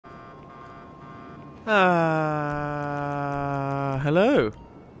Hello.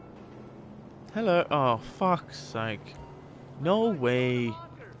 Hello. Oh, fuck's sake. No way.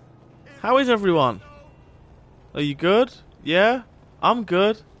 How is everyone? Are you good? Yeah? I'm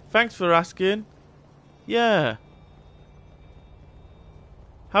good. Thanks for asking. Yeah.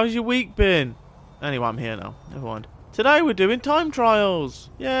 How's your week been? Anyway, I'm here now. Never mind. Today we're doing time trials.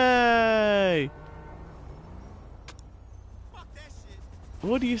 Yay!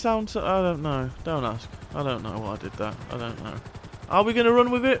 What do you sound so... I don't know. Don't ask. I don't know why I did that. I don't know. Are we going to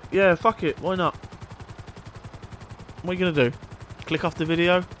run with it? Yeah, fuck it. Why not? What are you going to do? Click off the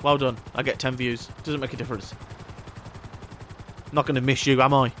video? Well done. I get 10 views. Doesn't make a difference. Not going to miss you,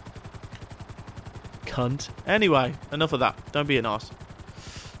 am I? Cunt. Anyway, enough of that. Don't be an arse.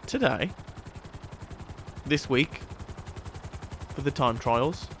 Today, this week, for the time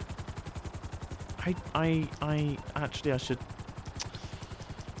trials, I should...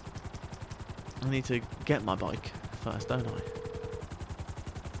 I need to get my bike first, don't I?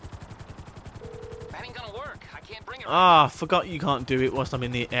 That ain't gonna work. I can't bring it. Ah, forgot you can't do it whilst I'm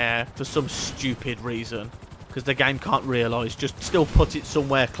in the air for some stupid reason. Because the game can't realise. Just still put it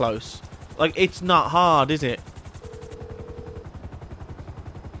somewhere close. Like, it's not hard, is it?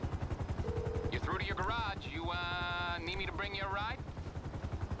 You're through to your garage. You, need me to bring you a ride?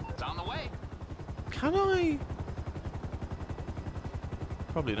 It's on the way. Can I?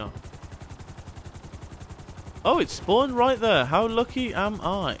 Probably not. Oh, it spawned right there. How lucky am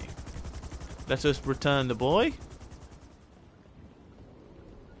I? Let us return the boy.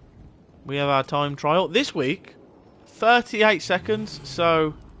 We have our time trial. This week, 38 seconds.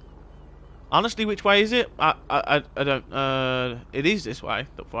 So, honestly, which way is it? I don't... it is this way.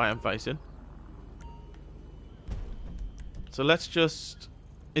 That's why I'm facing. So let's just...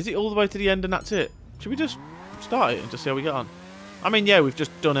 Is it all the way to the end and that's it? Should we just start it and just see how we get on? I mean, yeah, we've just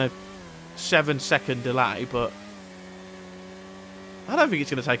done a 7-second delay, but I don't think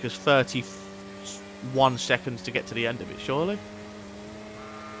it's going to take us 31 seconds to get to the end of it, surely.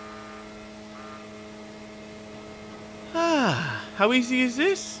 Ah, how easy is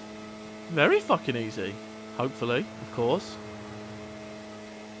this? Very fucking easy. Hopefully, of course.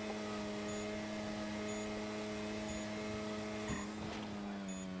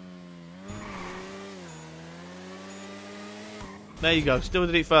 There you go, still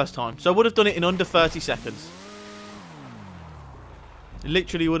did it first time. So I would have done it in under 30 seconds. It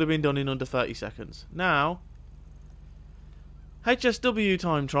literally would have been done in under 30 seconds. Now, HSW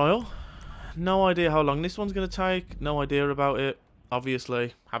time trial. No idea how long this one's going to take. No idea about it.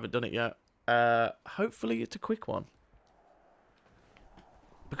 Obviously, haven't done it yet. Hopefully it's a quick one.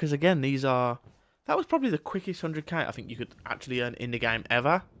 Because again, these are... That was probably the quickest 100k I think you could actually earn in the game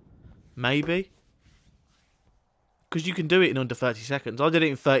ever. Maybe. Because you can do it in under 30 seconds. I did it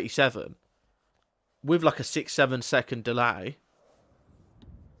in 37. With like a 6-7 second delay.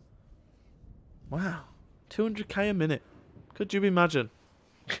 Wow. 200k a minute. Could you imagine?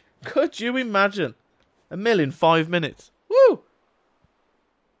 Could you imagine? A mil in 5 minutes. Woo!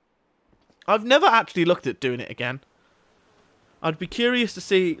 I've never actually looked at doing it again. I'd be curious to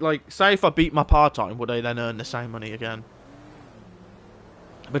see, like, say if I beat my part-time, would I then earn the same money again?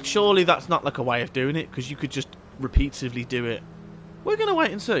 But surely that's not like a way of doing it, because you could just repeatedly do it. We're going to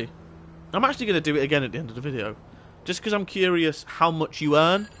wait and see. I'm actually going to do it again at the end of the video. Just because I'm curious how much you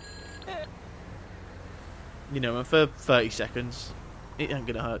earn. You know, and for 30 seconds, it ain't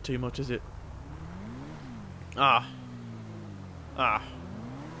going to hurt too much, is it? Ah.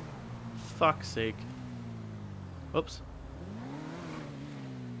 Fuck's sake. Oops.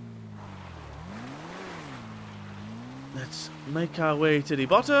 Let's make our way to the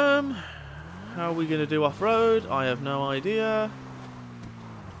bottom. How are we going to do off-road? I have no idea.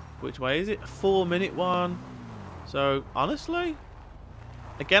 Which way is it? A 4-minute one. So, honestly,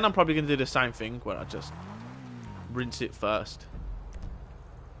 again, I'm probably going to do the same thing where I just rinse it first.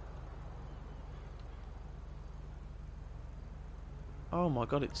 Oh my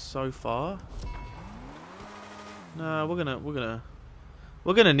god, it's so far. No,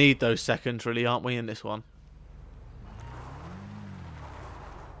 we're gonna need those seconds, really, aren't we, in this one?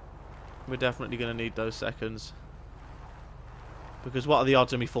 We're definitely gonna need those seconds. Because what are the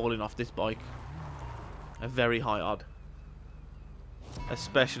odds of me falling off this bike? A very high odd.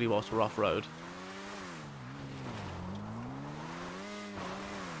 Especially whilst we're off-road.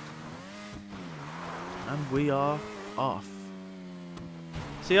 And we are off.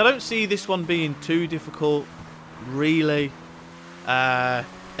 See, I don't see this one being too difficult, really.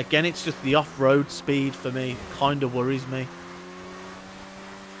 Again, it's just the off-road speed for me. Kind of worries me.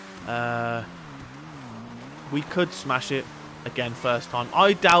 We could smash it. again first time.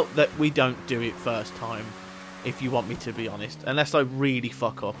 I doubt that we don't do it first time, if you want me to be honest. Unless I really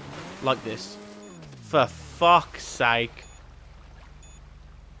fuck up. Like this. For fuck's sake.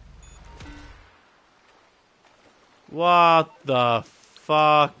 What the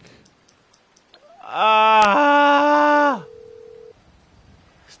fuck? Ah!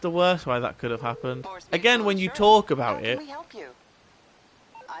 It's the worst way that could have happened. Again, when you talk about it... How can we help you?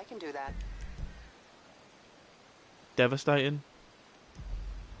 I can do that. Devastating.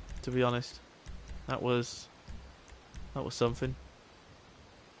 To be honest. That was something.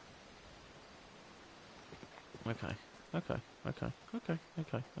 Okay. Okay.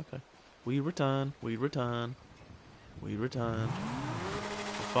 We return.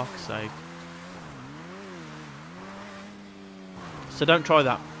 For fuck's sake. So don't try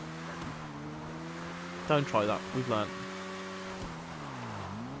that. Don't try that. We've learnt.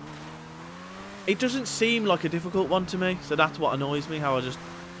 It doesn't seem like a difficult one to me, so that's what annoys me, how I just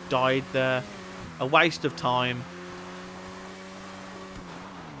died there. A waste of time.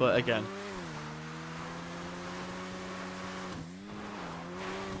 But again.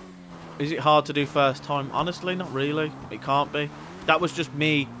 Is it hard to do first time? Honestly, not really. It can't be. That was just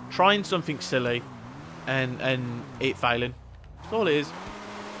me trying something silly and it failing. That's all it is.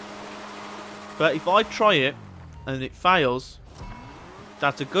 But if I try it and it fails,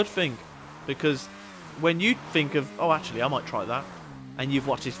 that's a good thing. Because when you think of, oh, actually, I might try that, and you've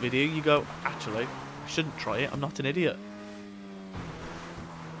watched this video, you go, actually, I shouldn't try it. I'm not an idiot.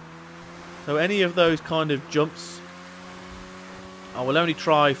 So any of those kind of jumps, I will only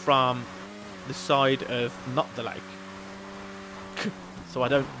try from the side of not the lake. So I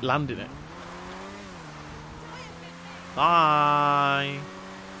don't land in it. Bye.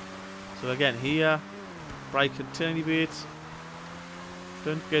 So again, here, brake a tiny bit.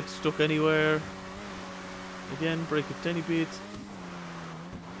 Don't get stuck anywhere. Again, brake a tiny bit.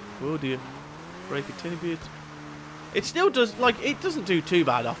 Oh dear. Brake a tiny bit. It still does, like, it doesn't do too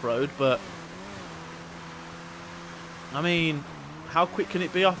bad off-road, but... I mean, how quick can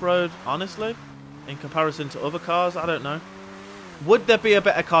it be off-road, honestly? In comparison to other cars? I don't know. Would there be a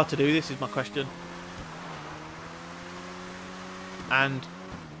better car to do this, is my question. And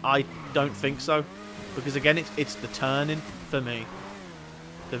I don't think so. Because again, it's the turning for me.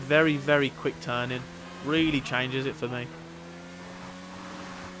 The very, very quick turning really changes it for me.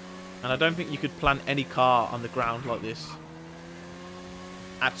 And I don't think you could plant any car on the ground like this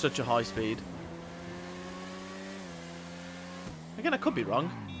at such a high speed. Again, I could be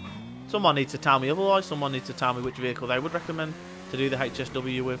wrong. Someone needs to tell me otherwise. Someone needs to tell me which vehicle they would recommend to do the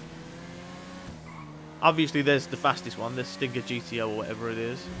HSW with. Obviously, there's the fastest one, the Stinger GTO or whatever it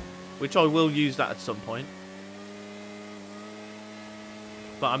is, which I will use that at some point.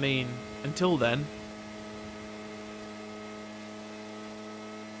 But I mean, until then,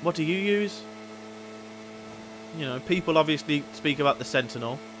 what do you use? You know, people obviously speak about the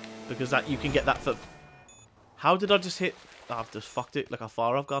Sentinel because that you can get that for. How did I just hit? Oh, I've just fucked it. Look how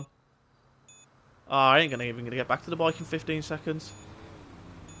far I've gone. Oh, I ain't even gonna get back to the bike in 15 seconds.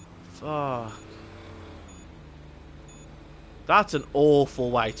 Fuck. That's an awful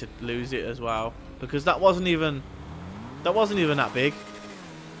way to lose it as well, because that wasn't even that big.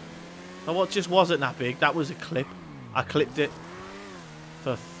 That just wasn't that big. That was a clip. I clipped it.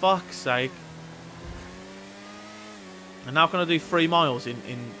 For fuck's sake. And now can I do 3 miles in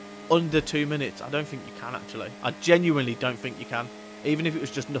under 2 minutes? I don't think you can, actually. I genuinely don't think you can. Even if it was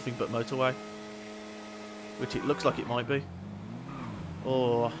just nothing but motorway. Which it looks like it might be.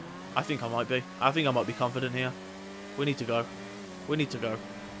 Or I think I might be. I think I might be confident here. We need to go. We need to go.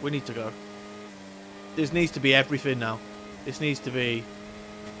 We need to go. This needs to be everything now. This needs to be...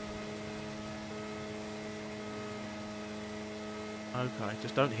 Okay,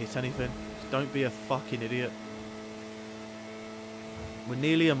 just don't hit anything. Just don't be a fucking idiot. We're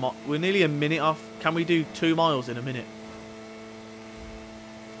nearly a minute off. Can we do 2 miles in a minute?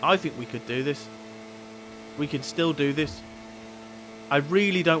 I think we could do this. We can still do this. I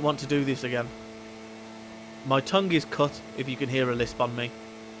really don't want to do this again. My tongue is cut, if you can hear a lisp on me.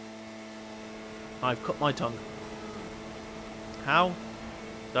 I've cut my tongue. How?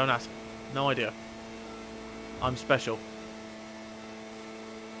 Don't ask. No idea. I'm special.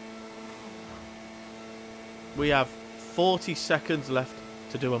 We have 40 seconds left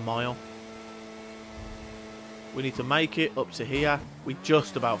to do a mile. We need to make it up to here. We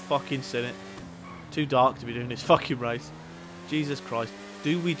just about fucking seen it. Too dark to be doing this fucking race. Jesus Christ.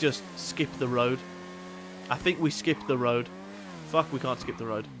 Do we just skip the road? I think we skipped the road. Fuck, we can't skip the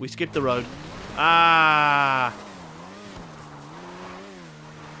road. We skipped the road. Ah!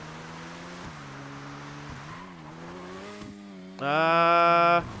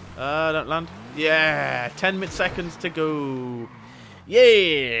 Don't land. Yeah, 10 seconds to go.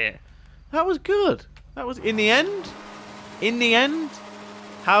 Yeah, that was good. That was in the end. In the end,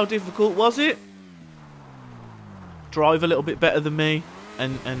 how difficult was it? Drive a little bit better than me,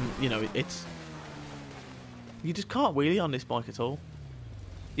 and you know it's you just can't wheelie on this bike at all.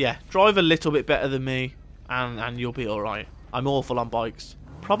 Yeah, drive a little bit better than me, and you'll be all right. I'm awful on bikes,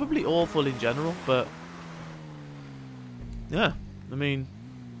 probably awful in general, but yeah, I mean,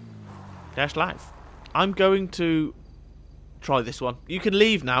 that's life. I'm going to try this one. You can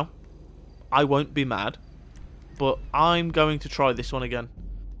leave now. I won't be mad, but I'm going to try this one again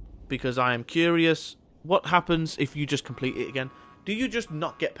because I am curious. What happens if you just complete it again? Do you just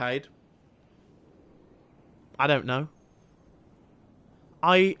not get paid? I don't know.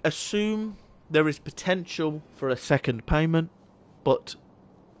 I assume there is potential for a second payment, but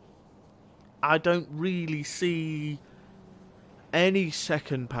I don't really see any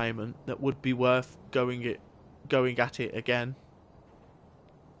second payment that would be worth going at it again.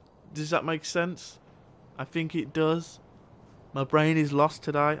 Does that make sense? I think it does. My brain is lost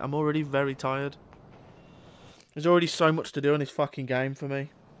today. I'm already very tired. There's already so much to do in this fucking game for me.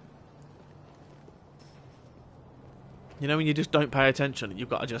 You know when you just don't pay attention, you've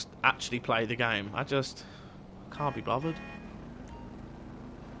got to just actually play the game. I just can't be bothered.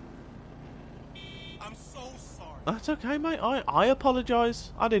 I'm so sorry. That's okay, mate. I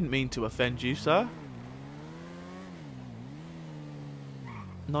apologise. I didn't mean to offend you, sir.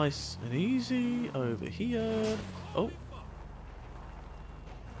 Nice and easy over here. Oh.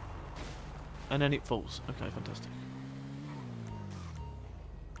 And then it falls. Okay, fantastic.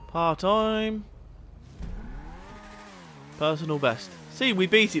 Part-time. Personal best. See, we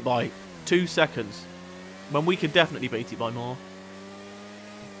beat it by 2 seconds. When we could definitely beat it by more.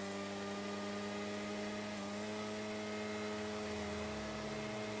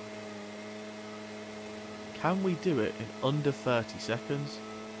 Can we do it in under 30 seconds?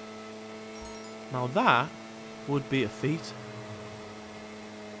 Now that would be a feat.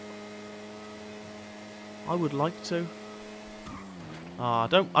 I would like to. I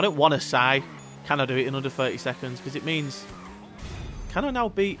don't want to say, can I do it in under 30 seconds? Because it means, can I now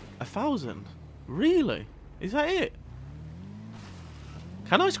beat 1,000? Really? Is that it?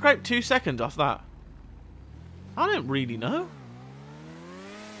 Can I scrape 2 seconds off that? I don't really know.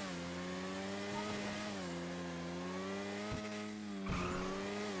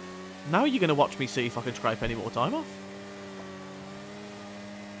 Now you're going to watch me see if I can scrape any more time off.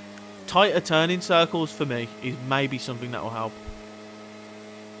 Tighter turning circles for me is maybe something that will help.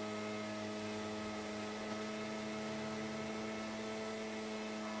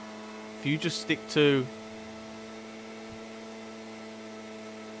 If you just stick to...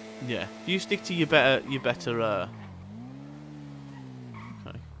 Yeah, if you stick to your better...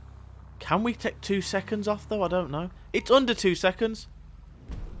 Okay. Can we take 2 seconds off though? I don't know. It's under 2 seconds.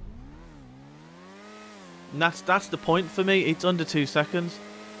 And that's the point for me. It's under 2 seconds.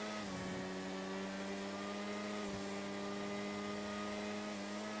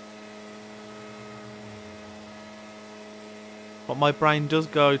 But my brain does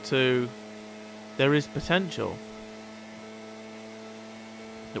go to, there is potential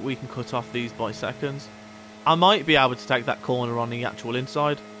that we can cut off these by seconds. I might be able to take that corner on the actual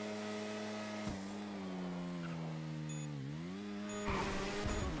inside.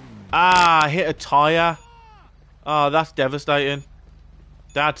 Ah, I hit a tyre. Oh, that's devastating.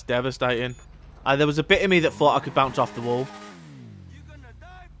 That's devastating. There was a bit of me that thought I could bounce off the wall.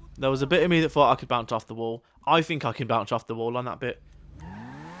 There was a bit of me that thought I could bounce off the wall. I think I can bounce off the wall on that bit.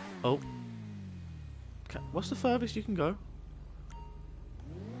 Oh. Okay. What's the furthest you can go?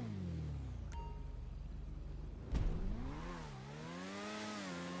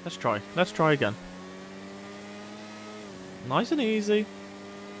 Let's try. Let's try again. Nice and easy.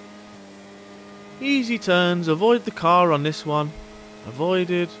 Easy turns. Avoid the car on this one.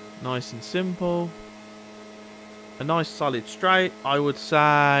 Avoided. Nice and simple. A nice solid straight, I would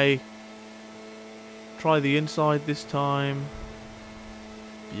say. Try the inside this time.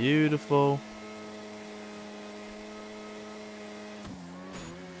 Beautiful.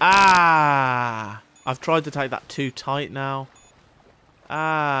 Ah! I've tried to take that too tight now.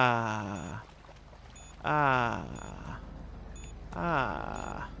 Ah. Ah.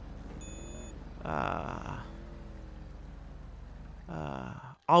 Ah. Ah.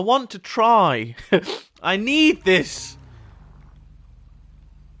 Ah. I want to try. I need this.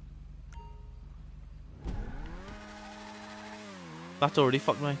 That's already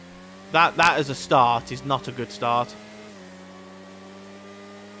fucked me. That as a start is not a good start.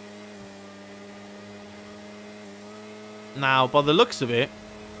 Now, by the looks of it,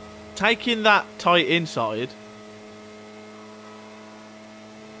 taking that tight inside,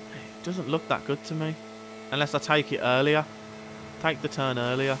 it doesn't look that good to me. Unless I take it earlier. Take the turn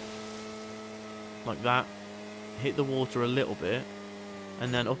earlier. Like that. Hit the water a little bit.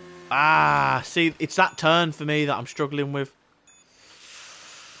 And then up. Ah, see, it's that turn for me that I'm struggling with.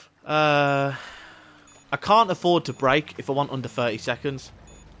 I can't afford to brake if I want under 30 seconds.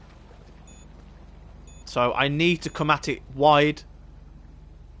 So I need to come at it wide.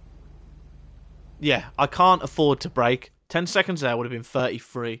 Yeah, I can't afford to brake. 10 seconds there would have been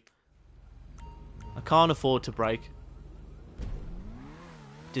 33. I can't afford to brake.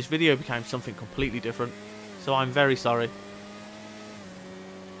 This video became something completely different. So I'm very sorry.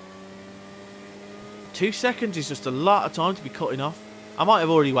 2 seconds is just a lot of time to be cutting off. I might have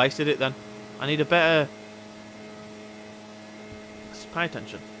already wasted it then. I need a better... Let's pay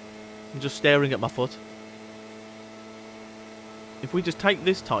attention. I'm just staring at my foot. If we just take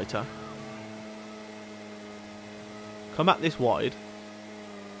this tighter, come at this wide,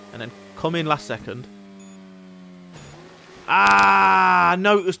 and then come in last second. Ah,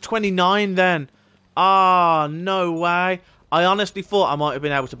 no, it was 29 then. Ah, no way. I honestly thought I might have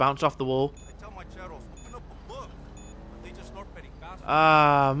been able to bounce off the wall.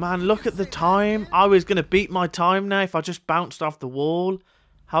 Ah, man, look at the time. I was going to beat my time now if I just bounced off the wall.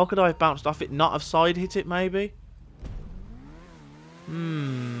 How could I have bounced off it, not have side hit it maybe?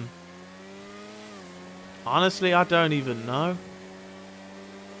 Honestly, I don't even know.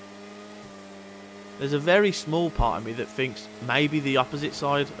 There's a very small part of me that thinks maybe the opposite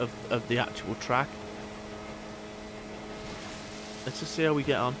side of the actual track. Let's just see how we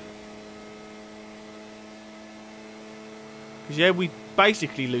get on. Because, yeah, we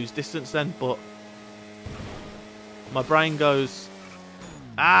basically lose distance then, but my brain goes,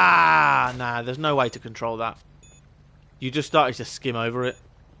 ah, nah, there's no way to control that. You just started to skim over it.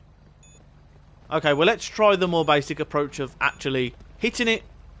 Okay, well, let's try the more basic approach of actually hitting it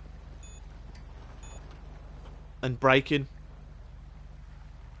and braking.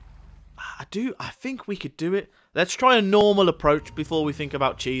 I think we could do it. Let's try a normal approach before we think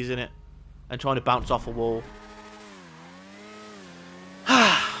about cheesing it and trying to bounce off a wall.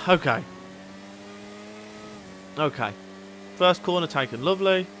 Okay. Okay. First corner taken,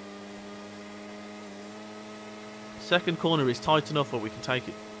 lovely. Second corner is tight enough where we can take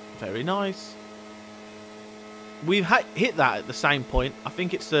it. Very nice. We've hit that at the same point. I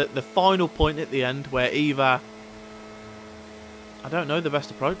think it's the final point at the end where either... I don't know the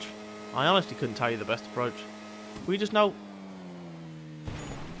best approach. I honestly couldn't tell you the best approach. We just know...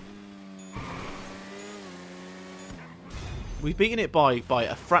 We've beaten it by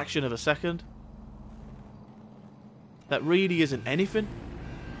a fraction of a second. That really isn't anything.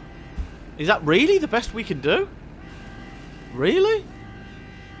 Is that really the best we can do? Really?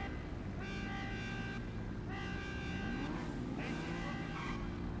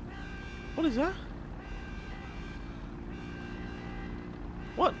 What is that?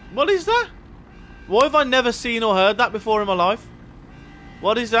 What is that? Why have I never seen or heard that before in my life?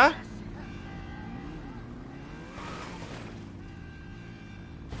 What is that?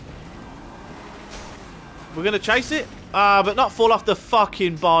 We're going to chase it? But not fall off the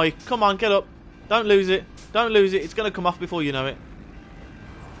fucking bike. Come on, get up. Don't lose it. Don't lose it. It's going to come off before you know it.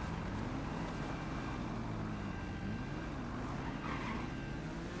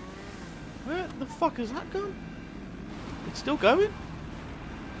 Where the fuck has that gone? It's still going?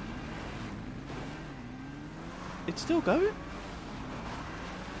 It's still going?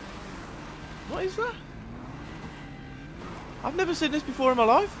 What is that? I've never seen this before in my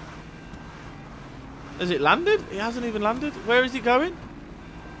life. Has it landed? It hasn't even landed. Where is it going?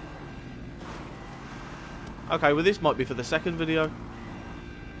 Okay, well this might be for the second video.